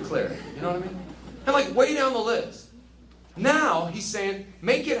is. I declare it. You know what I mean? And way down the list. Now, he's saying,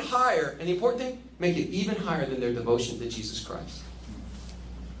 make it higher. And the important thing, make it even higher than their devotion to Jesus Christ.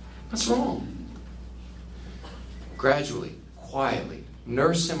 That's wrong. Gradually, quietly,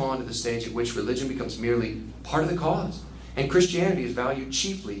 nurse him on to the stage at which religion becomes merely part of the cause. And Christianity is valued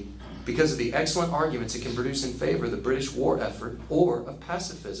chiefly because of the excellent arguments it can produce in favor of the British war effort or of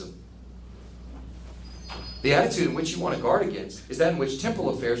pacifism. The attitude in which you want to guard against is that in which temporal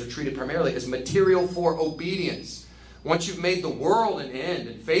affairs are treated primarily as material for obedience. Once you've made the world an end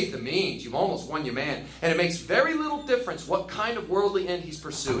and faith a means, you've almost won your man. And it makes very little difference what kind of worldly end he's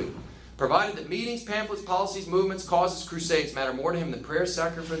pursuing, provided that meetings, pamphlets, policies, movements, causes, crusades matter more to him than prayer,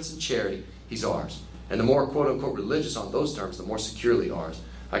 sacrifice, and charity. He's ours. And the more quote-unquote religious on those terms, the more securely ours.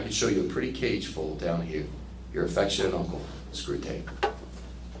 I could show you a pretty cage full down here. Your affectionate uncle, Screwtape.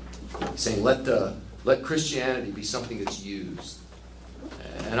 Saying, let Christianity be something that's used.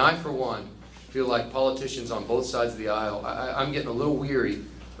 And I, for one, feel like politicians on both sides of the aisle, I'm getting a little weary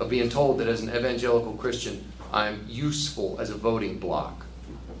of being told that as an evangelical Christian, I'm useful as a voting bloc.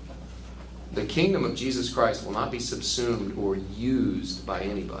 The kingdom of Jesus Christ will not be subsumed or used by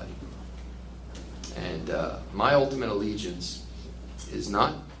anybody. And my ultimate allegiance is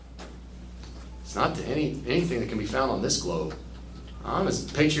not to anything that can be found on this globe. I'm as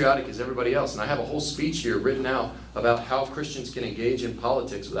patriotic as everybody else, and I have a whole speech here written out about how Christians can engage in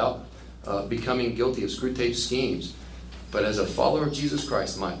politics without becoming guilty of Screwtape schemes. But as a follower of Jesus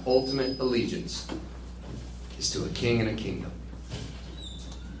Christ, my ultimate allegiance is to a king and a kingdom.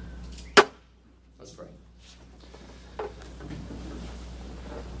 Let's pray.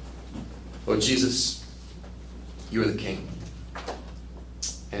 Lord Jesus, you are the king.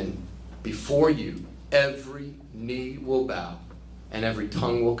 And before you, every knee will bow and every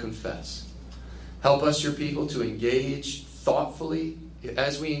tongue will confess. Help us, your people, to engage thoughtfully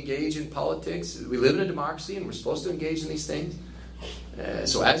as we engage in politics. We live in a democracy and we're supposed to engage in these things.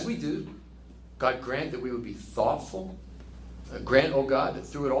 So as we do, God, grant that we would be thoughtful. Grant, oh God, that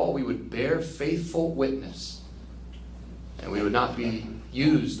through it all we would bear faithful witness. And we would not be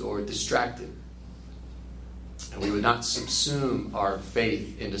used or distracted. And we would not subsume our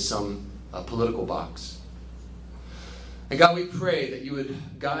faith into some political box. And God, we pray that you would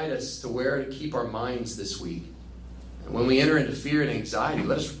guide us to where to keep our minds this week. And when we enter into fear and anxiety,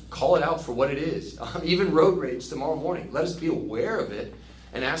 let us call it out for what it is. Even road rage tomorrow morning. Let us be aware of it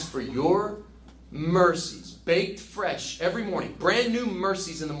and ask for your mercies, baked fresh every morning. Brand new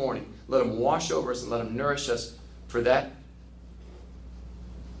mercies in the morning. Let them wash over us and let them nourish us for that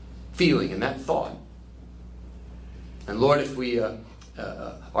feeling and that thought. And Lord, if we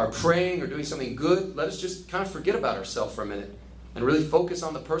are praying or doing something good, let us just kind of forget about ourselves for a minute and really focus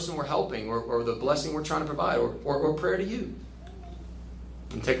on the person we're helping or the blessing we're trying to provide or prayer to you.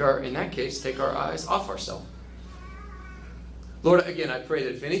 And in that case, take our eyes off ourselves. Lord, again, I pray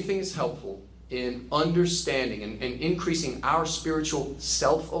that if anything is helpful in understanding and increasing our spiritual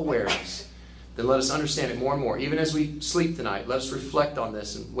self-awareness, then let us understand it more and more. Even as we sleep tonight, let us reflect on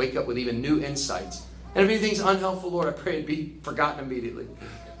this and wake up with even new insights. And if anything's unhelpful, Lord, I pray it be forgotten immediately.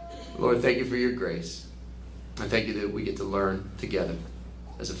 Lord, thank you for your grace. I thank you that we get to learn together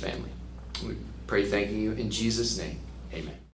as a family. We pray thanking you in Jesus' name. Amen.